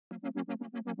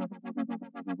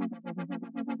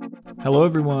Hello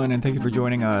everyone, and thank you for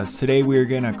joining us. Today we are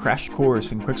going to crash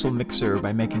course in Quixel Mixer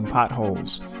by making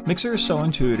potholes. Mixer is so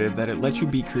intuitive that it lets you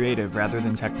be creative rather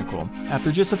than technical.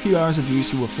 After just a few hours of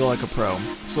use, you will feel like a pro.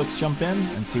 So let's jump in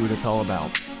and see what it's all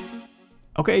about.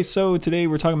 Okay, so today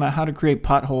we're talking about how to create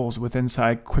potholes with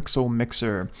inside Quixel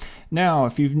Mixer. Now,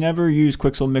 if you've never used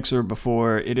Quixel Mixer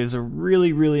before, it is a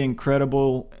really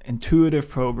incredible, intuitive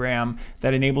program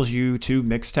that enables you to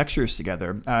mix textures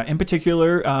together. In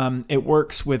particular, it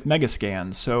works with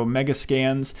megascans. So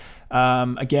megascans,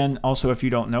 again, also if you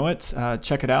don't know it,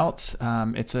 check it out.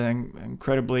 It's an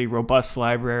incredibly robust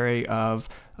library of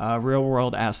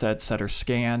real-world assets that are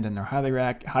scanned, and they're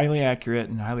highly accurate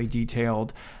and highly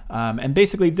detailed. And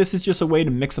basically, this is just a way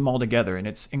to mix them all together, and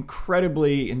it's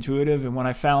incredibly intuitive. And when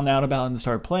I found out about it and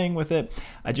started playing with it,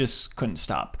 I just couldn't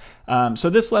stop. So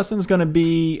this lesson is going to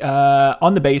be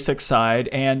on the basic side,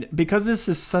 and because this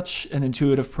is such an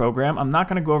intuitive program, I'm not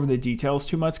going to go over the details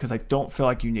too much because I don't feel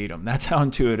like you need them. That's how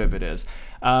intuitive it is.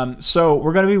 So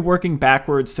we're going to be working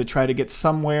backwards to try to get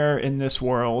somewhere in this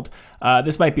world.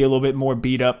 This might be a little bit more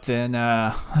beat up than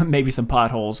maybe some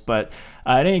potholes, but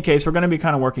in any case, we're going to be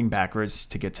kind of working backwards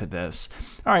to get to this.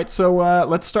 All right, so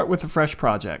let's start with a fresh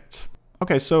project.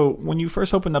 Okay, so when you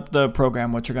first open up the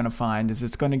program, what you're going to find is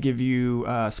it's going to give you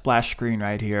a splash screen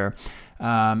right here.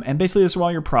 And basically this is where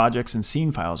all your projects and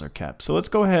scene files are kept. So let's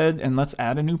go ahead and let's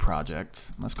add a new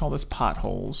project. Let's call this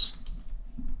Potholes.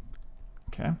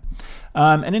 Okay.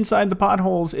 And inside the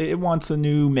potholes, it wants a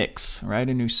new mix, right?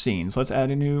 A new scene. So let's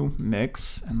add a new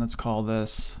mix, and let's call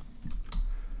this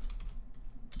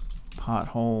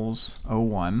Potholes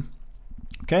 01.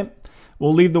 Okay.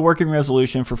 We'll leave the working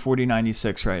resolution for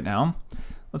 4096 right now.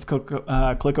 Let's click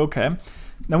OK.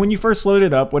 Now, when you first load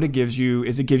it up, what it gives you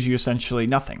is it gives you essentially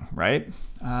nothing, right?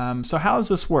 So how does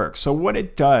this work? So what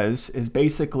it does is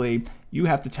basically you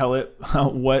have to tell it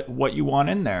what you want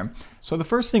in there. So the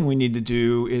first thing we need to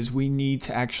do is we need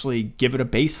to actually give it a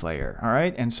base layer, all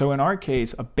right? And so in our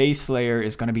case, a base layer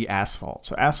is going to be Asphalt.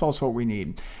 So Asphalt's what we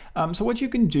need. So what you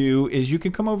can do is you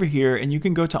can come over here and you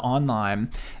can go to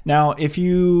online. Now, if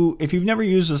you've never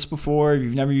used this before, if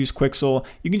you've never used Quixel,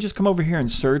 you can just come over here and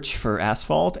search for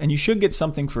Asphalt, and you should get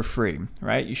something for free,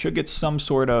 right? You should get some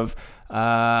sort of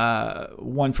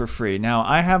one for free. Now,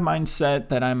 I have mine set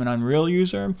that I'm an Unreal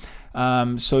user.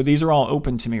 So these are all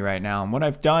open to me right now. And what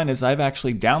I've done is I've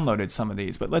actually downloaded some of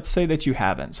these, but let's say that you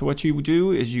haven't. So what you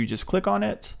do is you just click on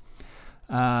it,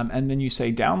 and then you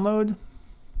say download.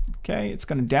 Okay, it's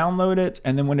going to download it,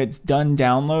 and then when it's done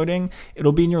downloading,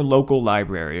 it'll be in your local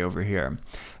library over here.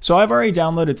 So I've already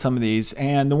downloaded some of these,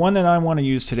 and the one that I want to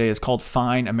use today is called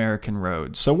Fine American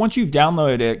Road. So once you've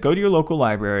downloaded it, go to your local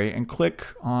library and click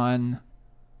on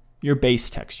your base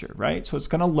texture, right? So it's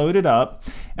going to load it up,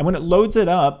 and when it loads it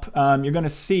up, you're going to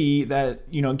see that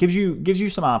it gives you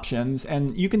some options,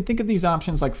 and you can think of these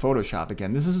options like Photoshop.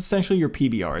 Again, this is essentially your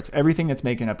PBR. It's everything that's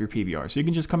making up your PBR. So you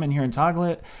can just come in here and toggle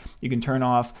it. You can turn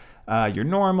off your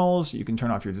normals, you can turn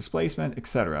off your displacement,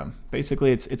 etc.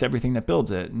 Basically, it's everything that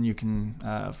builds it, and you can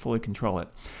fully control it.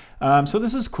 So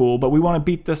this is cool, but we want to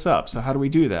beat this up. So how do we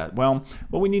do that? Well,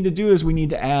 what we need to do is we need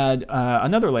to add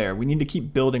another layer. We need to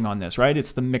keep building on this, right?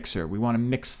 It's the mixer. We want to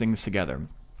mix things together.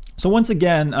 So once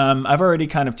again, I've already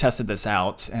kind of tested this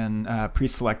out and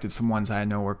pre-selected some ones I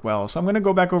know work well. So I'm going to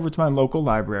go back over to my local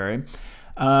library,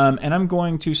 and I'm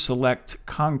going to select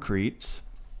concrete.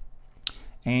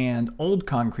 And old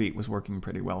concrete was working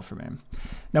pretty well for me.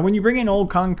 Now, when you bring in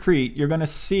old concrete, you're going to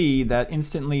see that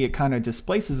instantly it kind of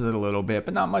displaces it a little bit,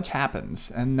 but not much happens.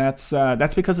 And that's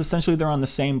because essentially they're on the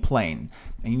same plane,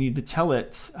 and you need to tell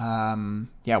it,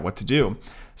 what to do.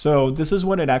 So this is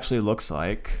what it actually looks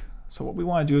like. So what we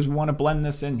want to do is we want to blend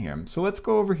this in here. So let's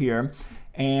go over here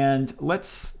and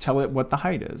let's tell it what the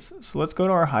height is. So let's go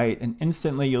to our height, and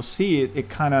instantly you'll see it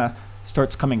kind of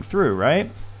starts coming through,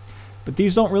 right? But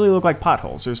these don't really look like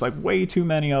potholes. There's like way too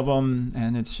many of them,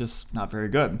 and it's just not very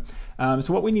good.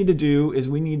 So what we need to do is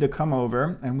we need to come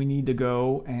over and we need to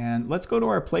go and let's go to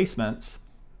our placement,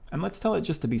 and let's tell it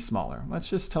just to be smaller. Let's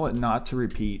just tell it not to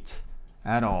repeat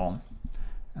at all.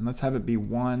 And let's have it be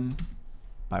 1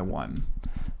 by 1.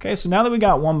 Okay, so now that we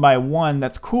got 1 by 1,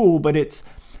 that's cool, but it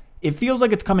feels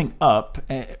like it's coming up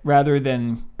rather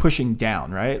than pushing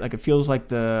down, right? Like it feels like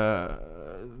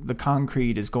the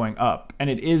concrete is going up, and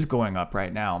it is going up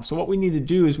right now. So what we need to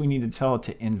do is we need to tell it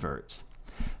to invert.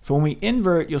 So when we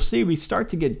invert, you'll see we start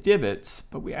to get divots,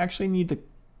 but we actually need to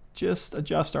just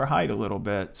adjust our height a little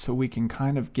bit so we can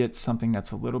kind of get something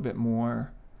that's a little bit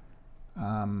more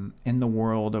in the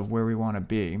world of where we want to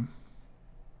be.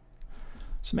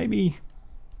 So maybe,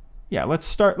 yeah, let's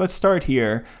start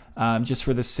here just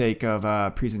for the sake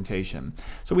of presentation.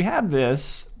 So we have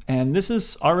this, and this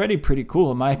is already pretty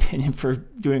cool in my opinion for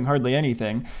doing hardly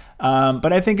anything,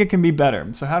 but I think it can be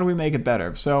better. So how do we make it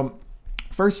better? So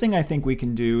first thing I think we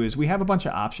can do is we have a bunch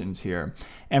of options here.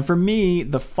 And for me,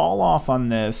 the fall off on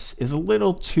this is a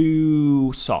little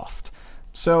too soft.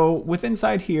 So with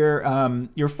inside here,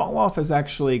 your fall off is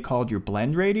actually called your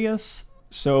blend radius.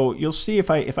 So you'll see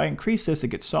if I increase this, it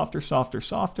gets softer, softer,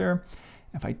 softer.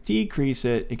 If I decrease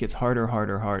it, it gets harder,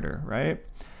 harder, harder, right?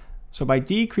 So by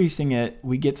decreasing it,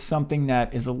 we get something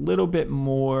that is a little bit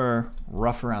more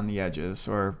rough around the edges,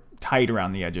 or tight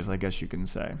around the edges, I guess you can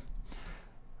say.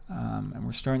 And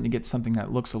we're starting to get something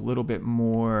that looks a little bit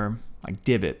more like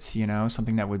divots, you know,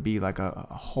 something that would be like a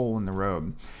hole in the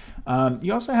road.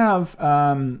 You also have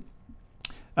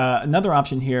another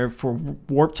option here for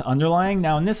warp to underlying.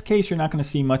 Now in this case, you're not going to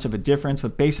see much of a difference,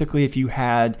 but basically if you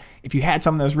had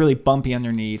something that was really bumpy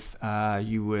underneath,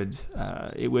 it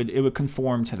would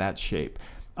conform to that shape.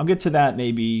 I'll get to that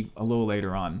maybe a little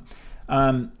later on.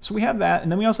 So we have that,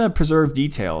 and then we also have preserved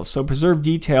details. So preserved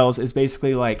details is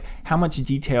basically like how much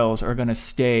details are going to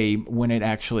stay when it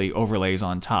actually overlays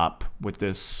on top with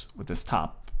your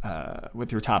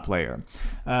top layer.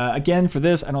 Again, for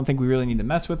this, I don't think we really need to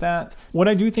mess with that. What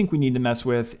I do think we need to mess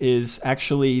with is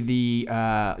actually the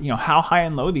how high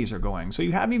and low these are going. So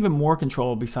you have even more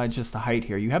control besides just the height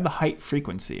here. You have the height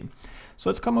frequency. So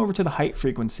let's come over to the height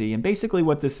frequency, and basically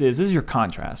what this is your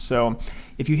contrast. So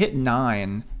if you hit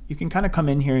 9, you can kind of come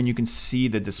in here and you can see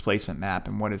the displacement map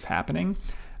and what is happening.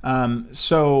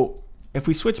 So if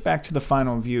we switch back to the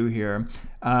final view here,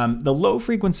 the low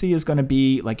frequency is going to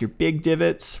be like your big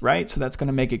divots, right? So that's going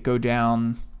to make it go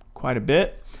down quite a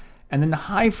bit. And then the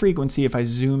high frequency, if I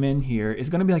zoom in here, is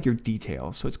going to be like your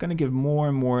details. So it's going to give more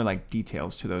and more like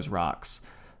details to those rocks.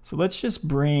 So let's just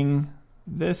bring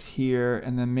this here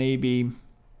and then maybe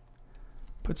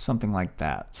put something like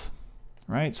that.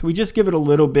 Right, so we just give it a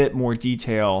little bit more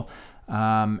detail,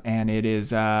 and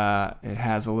it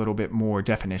has a little bit more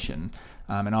definition,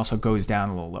 and also goes down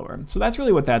a little lower. So that's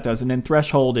really what that does. And then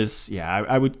threshold is, yeah,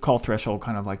 I would call threshold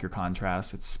kind of like your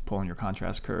contrast. It's pulling your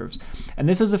contrast curves, and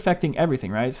this is affecting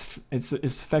everything, right? It's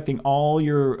affecting all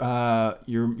your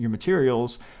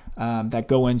materials that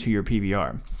go into your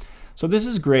PBR. So this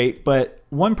is great, but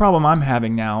one problem I'm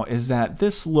having now is that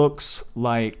this looks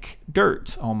like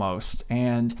dirt almost,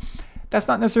 and that's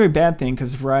not necessarily a bad thing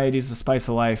because variety is the spice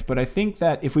of life, but I think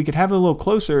that if we could have it a little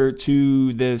closer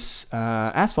to this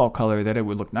asphalt color, that it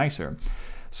would look nicer.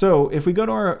 So if we go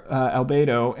to our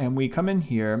albedo and we come in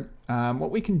here, what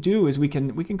we can do is we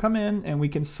can come in and we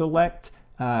can select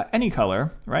any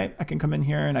color, right? I can come in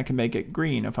here and I can make it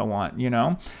green if I want, you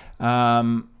know,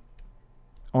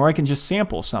 or I can just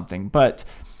sample something. But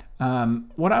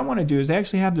what I want to do is I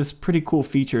actually have this pretty cool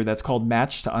feature that's called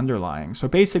match to underlying. So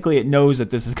basically it knows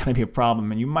that this is going to be a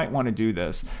problem and you might want to do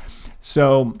this.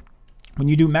 So when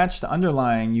you do match to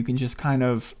underlying, you can just kind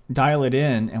of dial it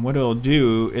in, and what it'll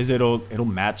do is it'll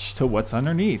match to what's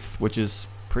underneath, which is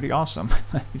pretty awesome.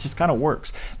 It just kind of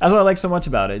works. That's what I like so much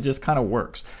about it. It just kind of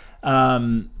works.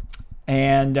 Yeah,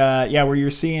 where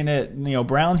you're seeing it, you know,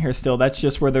 brown here still, that's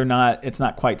just where it's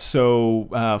not quite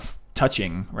so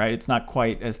touching, right? It's not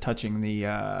quite as touching the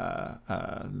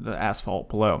asphalt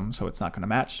below, so it's not going to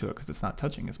match to it because it's not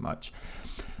touching as much.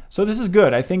 So this is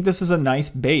good. I think this is a nice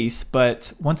base,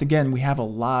 but once again, we have a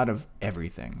lot of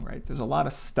everything, right? There's a lot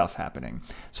of stuff happening.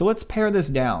 So let's pare this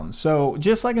down. So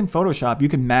just like in Photoshop, you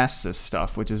can mask this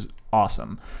stuff, which is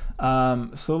awesome.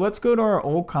 So let's go to our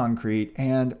old concrete,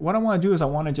 and what I want to do is I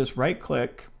want to just right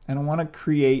click and I want to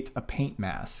create a paint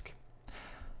mask.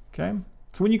 Okay.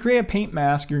 So when you create a paint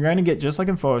mask, you're going to get, just like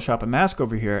in Photoshop, a mask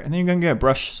over here, and then you're going to get a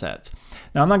brush set.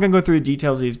 Now I'm not going to go through the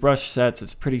details of these brush sets.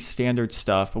 It's pretty standard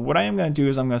stuff, but what I am going to do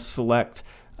is I'm going to select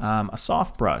a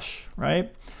soft brush,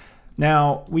 right?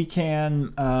 Now we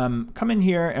can come in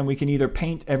here and we can either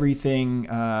paint everything,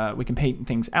 we can paint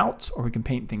things out or we can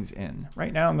paint things in.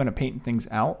 Right now I'm going to paint things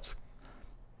out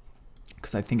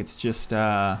because I think it's just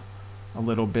a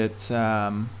little bit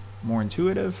more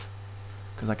intuitive,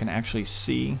 because I can actually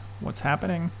see what's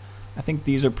happening. I think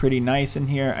these are pretty nice in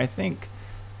here. I think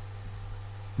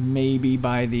maybe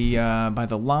by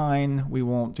the line we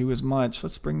won't do as much.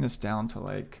 Let's bring this down to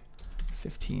like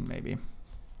 15 maybe.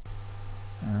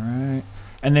 All right.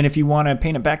 And then if you want to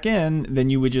paint it back in, then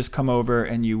you would just come over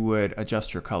and you would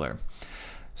adjust your color.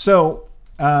 So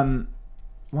one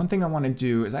thing I want to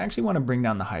do is I actually want to bring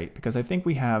down the height, because I think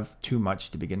we have too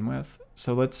much to begin with.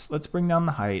 So let's bring down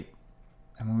the height.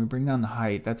 And when we bring down the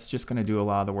height, that's just going to do a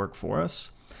lot of the work for us.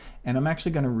 And I'm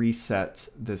actually going to reset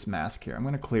this mask here. I'm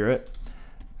going to clear it,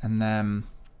 and then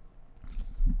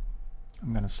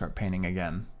I'm going to start painting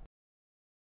again.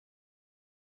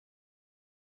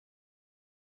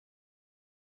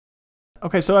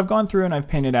 Okay, so I've gone through and I've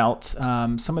painted out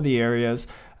some of the areas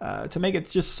to make it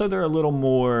just so they're a little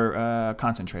more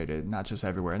concentrated, not just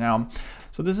everywhere. Now,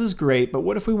 so this is great, but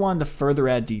what if we wanted to further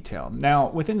add detail? Now,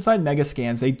 with Inside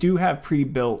Megascans, they do have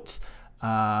pre-built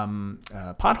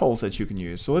potholes that you can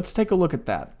use. So let's take a look at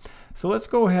that. So let's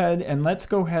go ahead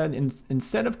and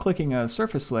instead of clicking a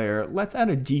surface layer, let's add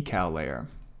a decal layer.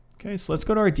 Okay, so let's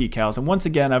go to our decals. And once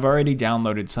again, I've already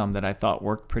downloaded some that I thought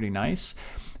worked pretty nice.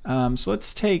 So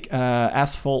let's take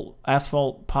asphalt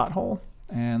pothole,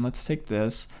 and let's take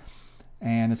this,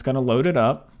 and it's going to load it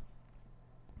up.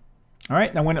 All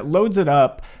right, now when it loads it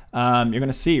up, you're going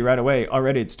to see right away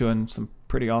already it's doing some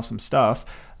pretty awesome stuff,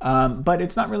 but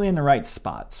it's not really in the right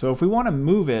spot. So if we want to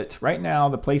move it, right now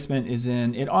the placement is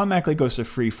in, it automatically goes to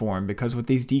freeform because with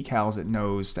these decals it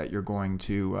knows that you're going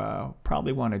to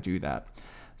probably want to do that.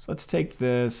 So let's take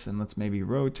this and let's maybe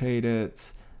rotate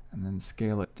it and then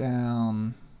scale it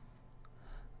down,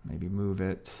 maybe move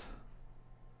it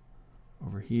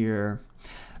over here.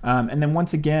 And then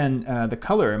once again, the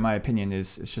color, in my opinion,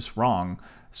 is just wrong.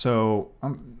 So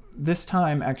this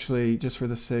time, actually, just for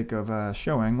the sake of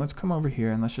showing, let's come over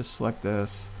here and let's just select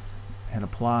this, hit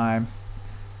apply,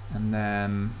 and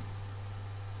then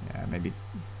maybe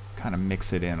kind of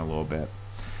mix it in a little bit.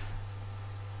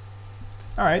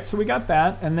 All right, so we got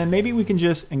that, and then maybe we can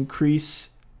just increase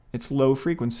its low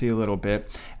frequency a little bit.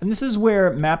 And this is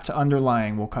where map to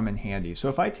underlying will come in handy. So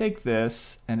if I take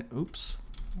this and, oops,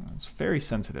 it's very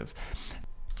sensitive.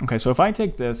 Okay, so if I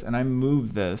take this and I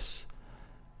move this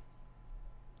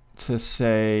to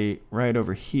say right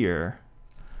over here,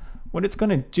 what it's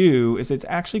gonna do is it's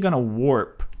actually gonna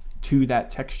warp to that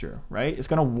texture, right? It's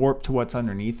gonna warp to what's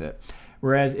underneath it.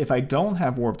 Whereas if I don't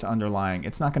have warp to underlying,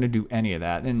 it's not gonna do any of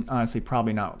that, and honestly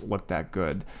probably not look that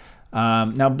good.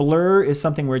 Now blur is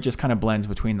something where it just kind of blends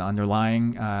between the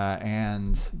underlying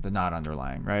and the not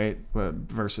underlying, right?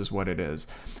 Versus what it is.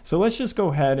 So let's just go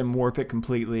ahead and warp it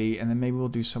completely, and then maybe we'll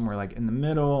do somewhere like in the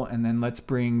middle, and then let's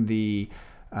bring the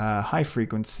high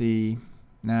frequency.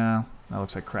 Nah, that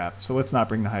looks like crap. So let's not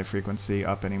bring the high frequency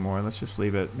up anymore. Let's just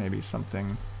leave it maybe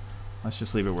something. Let's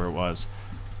just leave it where it was.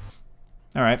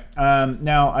 All right.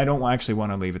 Now I don't actually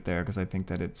want to leave it there because I think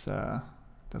that it's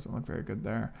doesn't look very good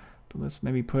there. But let's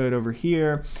maybe put it over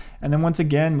here. And then once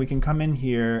again, we can come in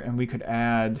here and we could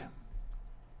add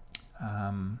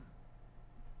a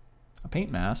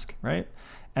paint mask, right?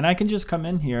 And I can just come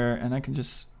in here and I can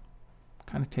just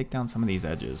kind of take down some of these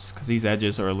edges because these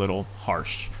edges are a little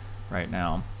harsh right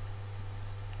now.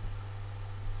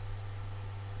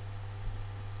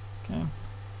 Okay.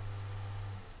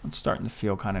 It's starting to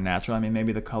feel kind of natural. I mean,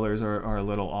 maybe the colors are a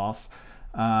little off.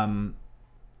 Yeah,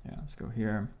 let's go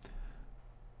here.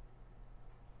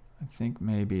 I think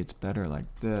maybe it's better like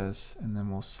this, and then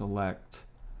we'll select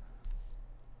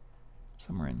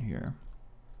somewhere in here,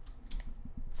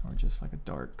 or just like a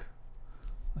dark.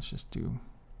 Let's just do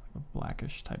like a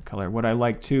blackish type color. What I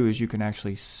like too is you can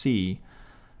actually see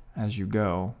as you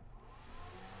go.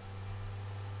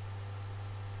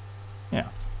 Yeah.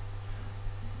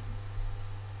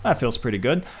 That feels pretty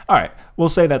good. All right, we'll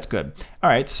say that's good.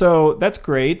 All right, so that's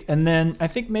great. And then I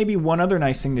think maybe one other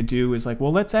nice thing to do is like,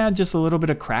 well, let's add just a little bit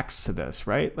of cracks to this,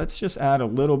 right? Let's just add a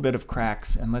little bit of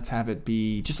cracks and let's have it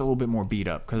be just a little bit more beat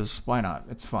up because why not?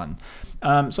 It's fun.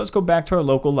 So let's go back to our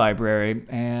local library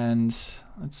and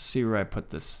let's see where I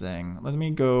put this thing. Let me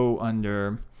go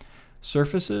under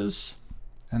surfaces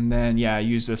and then, yeah, I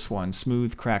use this one,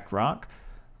 smooth cracked rock.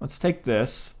 Let's take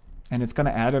this and it's gonna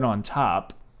add it on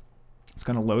top. It's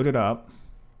going to load it up.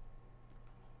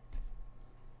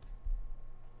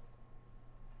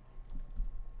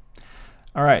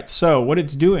 All right, so what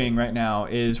it's doing right now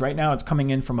is it's coming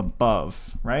in from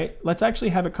above, right? Let's actually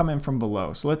have it come in from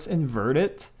below. So let's invert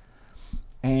it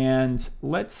and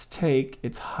let's take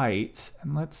its height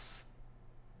and let's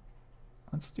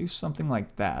do something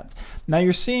like that. Now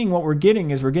you're seeing what we're getting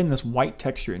this white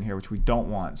texture in here, which we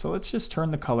don't want. So let's just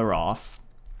turn the color off.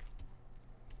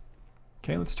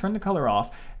 Okay, let's turn the color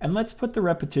off and let's put the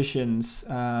repetitions,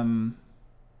 well,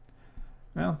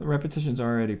 the repetitions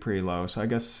are already pretty low, so I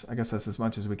guess that's as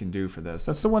much as we can do for this.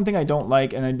 That's the one thing I don't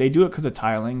like, and they do it because of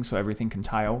tiling, so everything can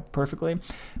tile perfectly.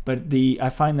 But I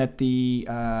find that the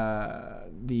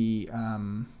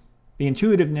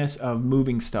intuitiveness of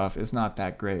moving stuff is not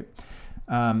that great.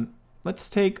 Let's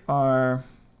take our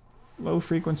low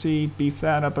frequency, beef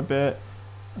that up a bit.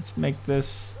 Let's make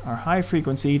this our high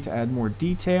frequency to add more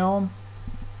detail.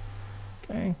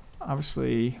 Okay,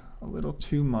 obviously a little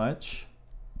too much.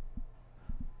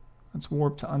 Let's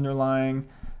warp to underlying,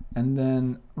 and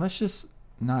then let's just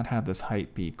not have this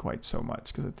height be quite so much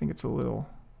because I think it's a little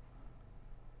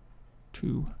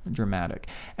too dramatic.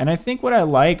 And I think what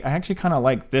I actually kind of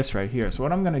like this right here. So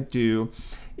what I'm going to do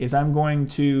is I'm going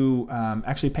to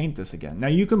actually paint this again. Now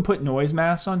you can put noise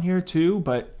masks on here too,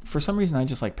 but for some reason I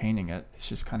just like painting it. It's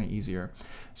just kind of easier.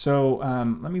 So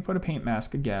let me put a paint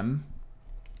mask again.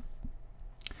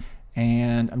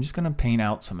 And I'm just going to paint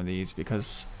out some of these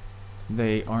because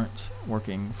they aren't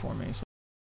working for me. So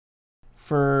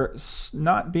for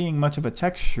not being much of a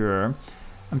texture,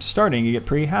 I'm starting to get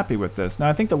pretty happy with this. Now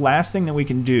I think the last thing that we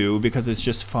can do, because it's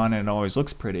just fun and it always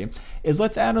looks pretty, is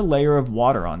let's add a layer of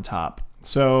water on top.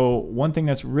 So one thing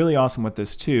that's really awesome with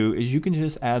this too is you can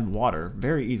just add water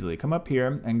very easily. Come up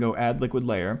here and go add liquid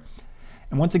layer.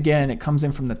 And once again, it comes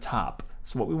in from the top.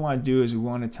 So what we want to do is we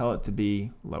want to tell it to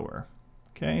be lower.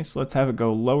 Okay, so let's have it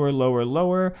go lower, lower,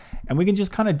 lower, and we can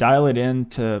just kind of dial it in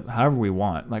to however we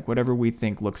want, like whatever we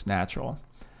think looks natural.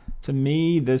 To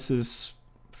me, this is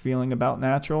feeling about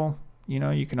natural. You know,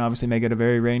 you can obviously make it a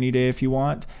very rainy day if you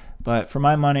want, but for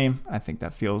my money, I think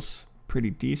that feels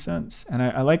pretty decent. And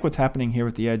I like what's happening here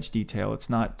with the edge detail. It's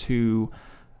not too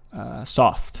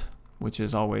soft, which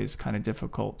is always kind of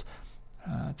difficult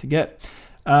to get.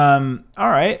 All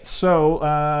right,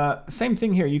 so same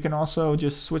thing here. You can also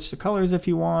just switch the colors if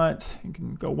you want. You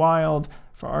can go wild.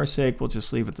 For our sake, we'll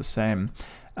just leave it the same.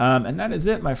 And that is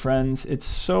it, my friends. It's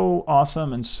so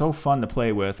awesome and so fun to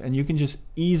play with, and you can just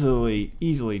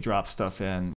easily drop stuff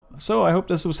in. So I hope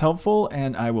this was helpful,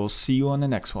 and I will see you on the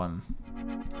next one.